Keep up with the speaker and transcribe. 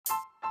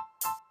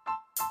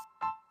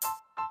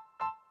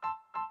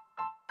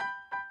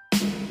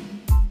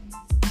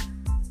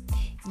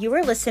You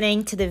are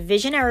listening to the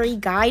Visionary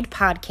Guide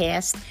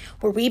podcast,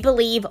 where we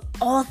believe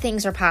all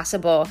things are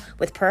possible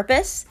with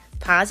purpose,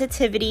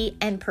 positivity,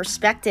 and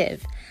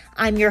perspective.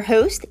 I'm your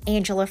host,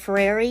 Angela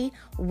Ferrari,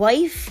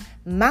 wife,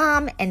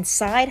 mom, and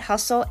side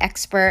hustle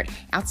expert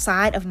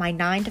outside of my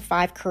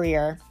 9-to-5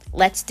 career.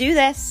 Let's do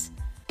this.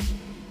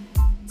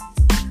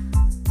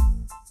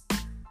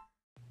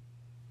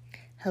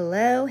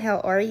 Hello, how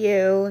are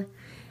you?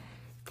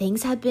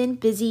 Things have been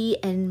busy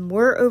and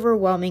more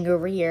overwhelming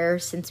over here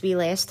since we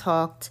last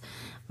talked.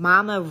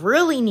 Mama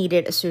really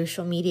needed a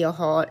social media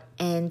halt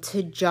and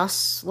to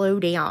just slow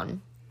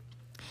down.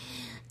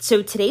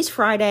 So today's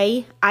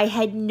Friday. I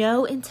had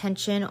no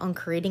intention on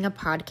creating a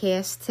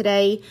podcast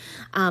today,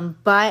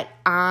 but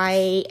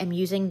I am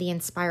using the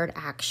inspired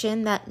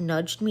action that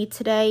nudged me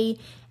today,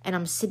 and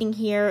I'm sitting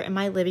here in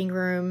my living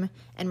room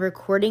and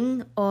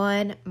recording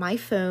on my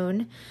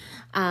phone.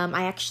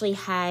 I actually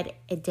had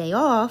a day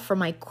off from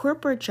my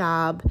corporate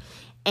job,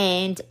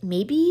 and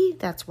maybe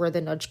that's where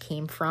the nudge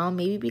came from.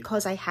 Maybe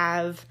because I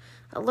have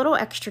a little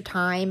extra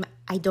time.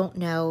 I don't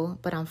know,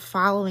 but I'm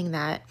following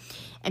that.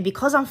 And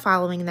because I'm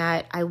following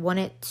that, I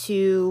wanted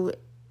to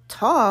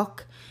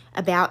talk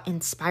about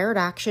inspired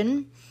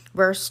action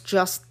versus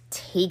just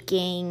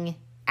taking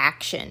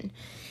action.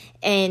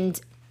 And,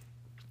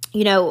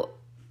 you know,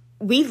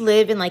 we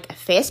live in like a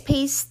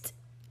fast-paced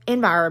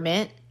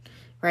environment,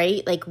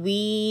 right?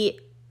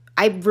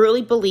 I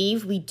really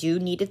believe we do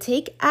need to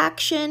take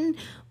action.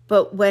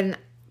 But when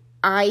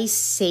I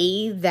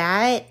say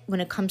that,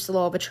 when it comes to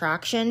law of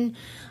attraction,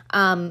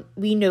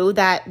 we know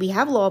that we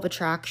have law of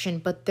attraction,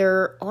 but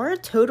there are a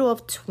total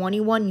of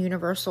 21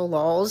 universal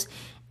laws,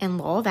 and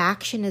law of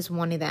action is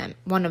one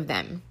of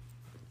them.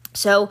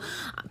 So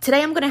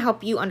today I'm going to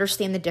help you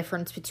understand the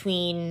difference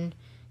between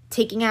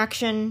taking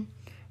action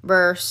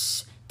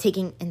versus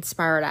taking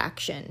inspired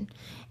action.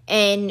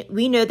 And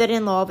we know that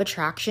in law of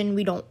attraction,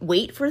 we don't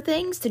wait for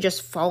things to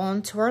just fall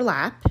onto our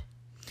lap.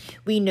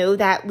 We know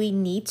that we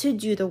need to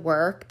do the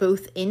work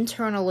both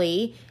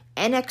internally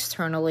and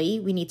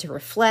externally. We need to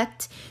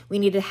reflect. We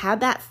need to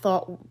have that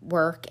thought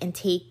work and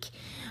take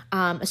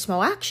a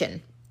small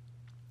action.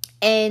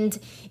 And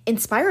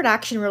inspired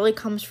action really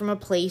comes from a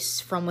place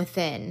from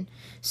within.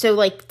 So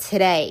like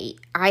today,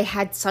 I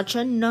had such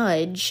a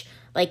nudge,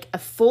 like a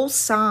full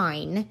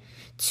sign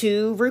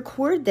to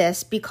record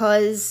this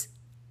because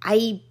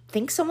I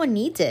think someone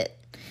needs it.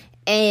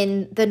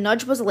 And the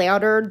nudge was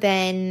louder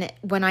than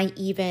when I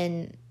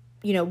even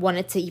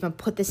wanted to even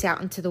put this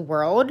out into the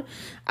world.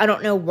 I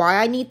don't know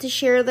why I need to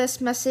share this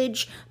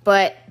message,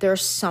 but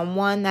there's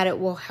someone that it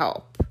will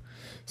help.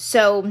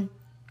 So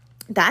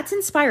that's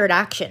inspired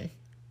action.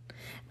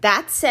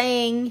 That's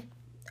saying,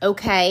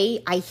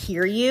 okay, I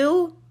hear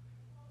you.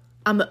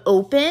 I'm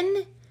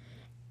open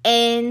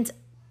and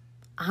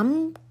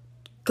I'm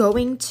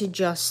going to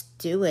just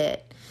do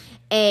it.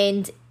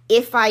 And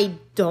if I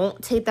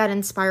don't take that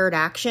inspired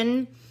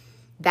action,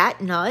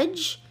 that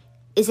nudge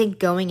isn't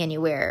going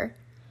anywhere.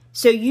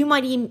 So you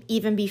might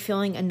even be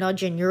feeling a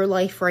nudge in your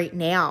life right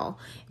now.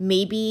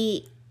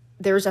 Maybe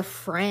there's a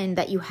friend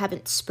that you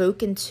haven't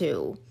spoken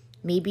to.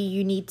 Maybe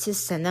you need to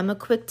send them a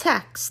quick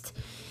text.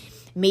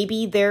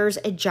 Maybe there's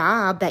a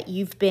job that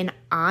you've been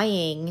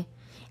eyeing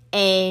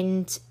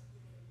and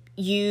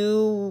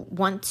you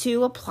want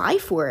to apply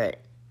for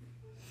it.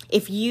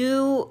 If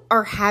you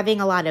are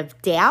having a lot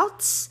of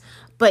doubts,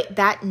 but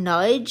that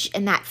nudge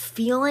and that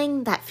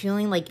feeling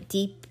like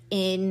deep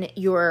in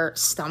your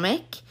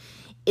stomach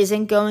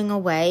isn't going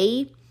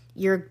away,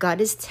 your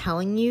gut is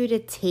telling you to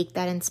take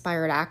that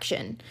inspired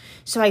action.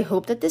 So I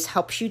hope that this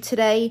helps you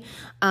today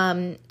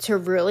to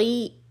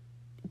really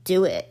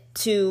do it,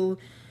 to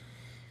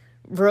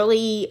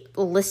really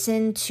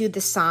listen to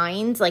the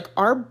signs. Like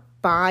our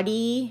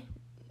body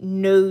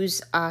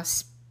knows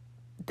us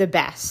the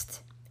best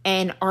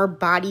and our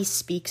body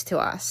speaks to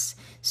us.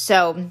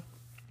 So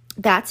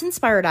that's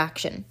inspired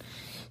action.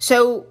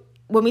 So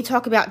when we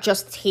talk about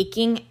just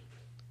taking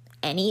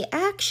any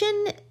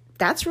action,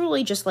 that's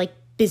really just like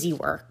busy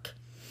work.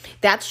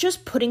 That's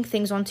just putting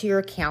things onto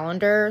your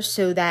calendar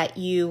so that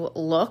you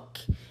look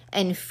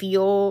and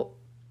feel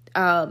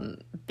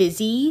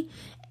busy,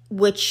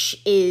 which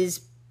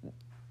is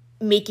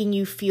making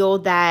you feel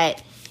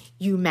that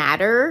you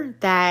matter,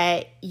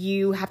 that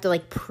you have to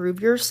like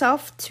prove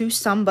yourself to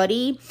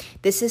somebody.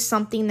 This is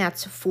something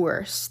that's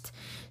forced.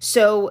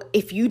 So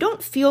if you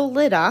don't feel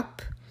lit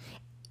up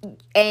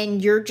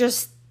and you're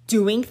just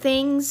doing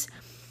things,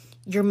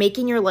 you're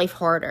making your life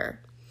harder.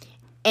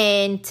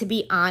 And to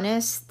be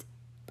honest,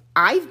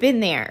 I've been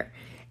there.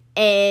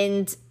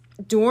 And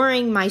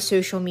during my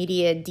social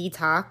media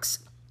detox,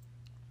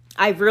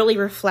 I really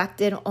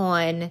reflected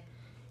on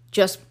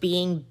just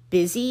being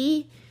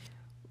busy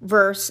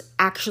versus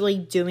actually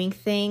doing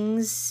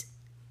things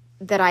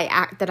that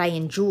I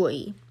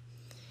enjoy.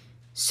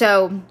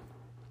 So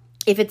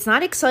if it's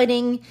not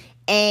exciting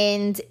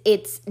and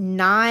it's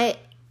not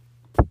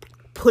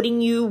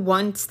putting you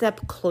one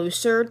step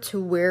closer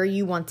to where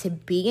you want to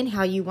be and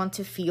how you want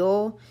to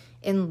feel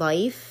in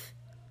life,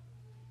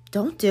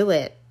 don't do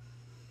it.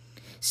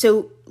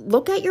 So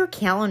look at your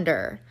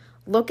calendar.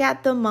 Look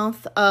at the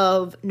month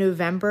of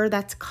November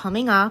that's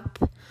coming up.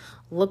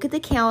 Look at the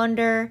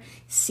calendar.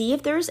 See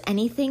if there's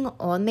anything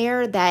on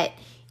there that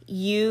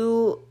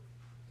you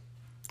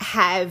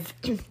have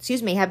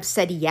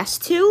said yes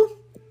to,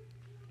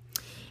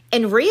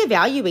 and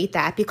reevaluate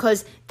that,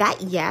 because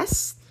that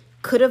yes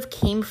could have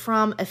came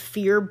from a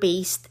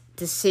fear-based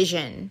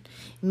decision.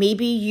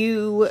 Maybe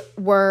you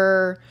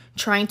were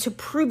trying to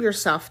prove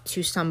yourself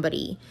to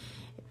somebody.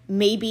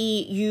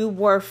 Maybe you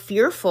were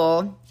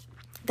fearful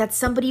that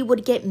somebody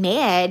would get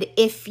mad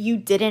if you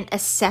didn't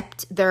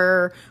accept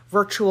their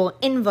virtual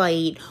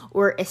invite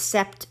or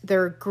accept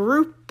their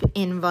group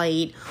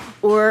invite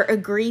or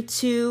agree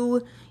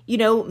to,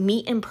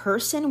 meet in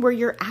person where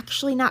you're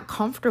actually not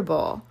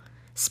comfortable.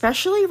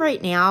 Especially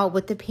right now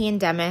with the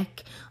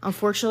pandemic.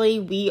 Unfortunately,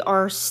 we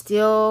are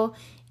still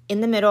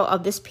in the middle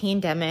of this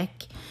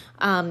pandemic,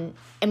 and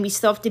we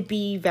still have to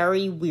be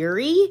very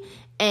wary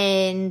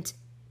and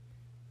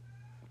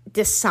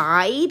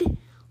decide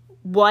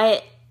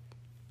what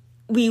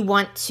we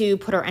want to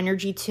put our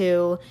energy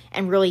to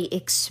and really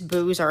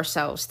expose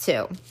ourselves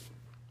to.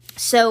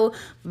 So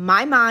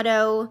my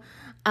motto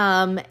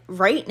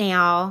right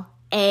now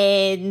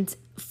and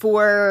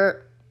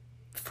for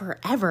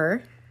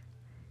forever,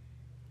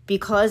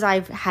 because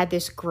I've had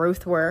this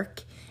growth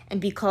work and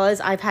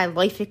because I've had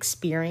life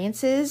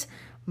experiences,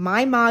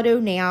 my motto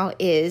now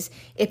is,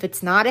 if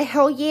it's not a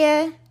hell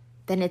yeah,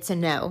 then it's a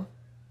no.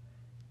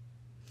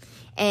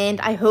 And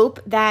I hope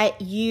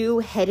that you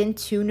head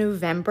into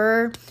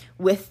November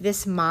with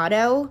this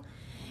motto,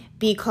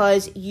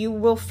 because you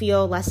will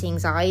feel less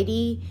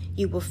anxiety,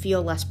 you will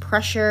feel less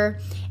pressure,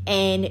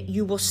 and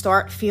you will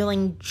start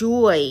feeling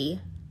joy.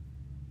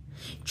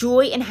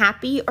 Joy and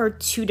happy are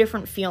two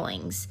different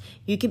feelings.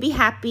 You can be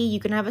happy, you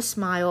can have a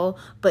smile,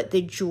 but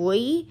the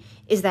joy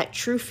is that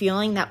true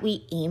feeling that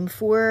we aim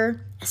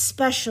for,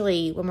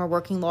 especially when we're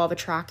working law of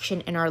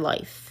attraction in our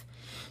life.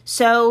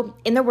 So,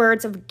 in the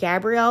words of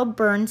Gabrielle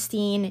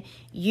Bernstein,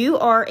 you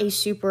are a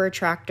super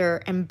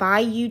attractor, and by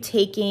you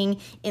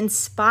taking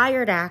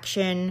inspired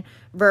action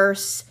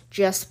versus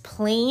just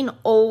plain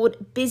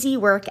old busy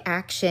work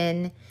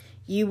action,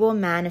 you will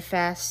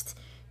manifest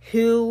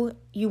who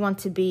you want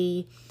to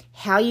be,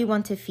 how you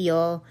want to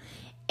feel,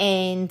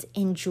 and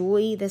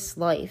enjoy this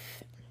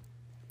life.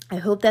 I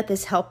hope that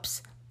this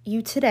helps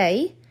you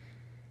today.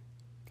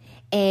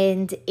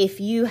 And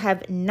if you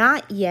have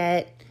not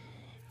yet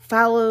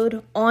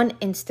followed on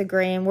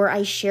Instagram, where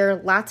I share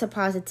lots of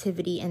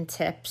positivity and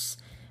tips,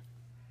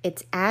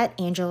 it's at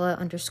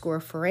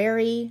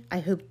Angela_Ferrari. I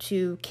hope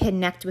to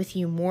connect with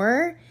you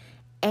more,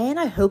 and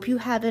I hope you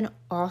have an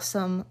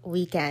awesome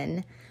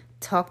weekend.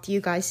 Talk to you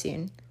guys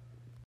soon.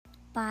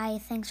 Bye.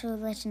 Thanks for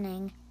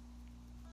listening.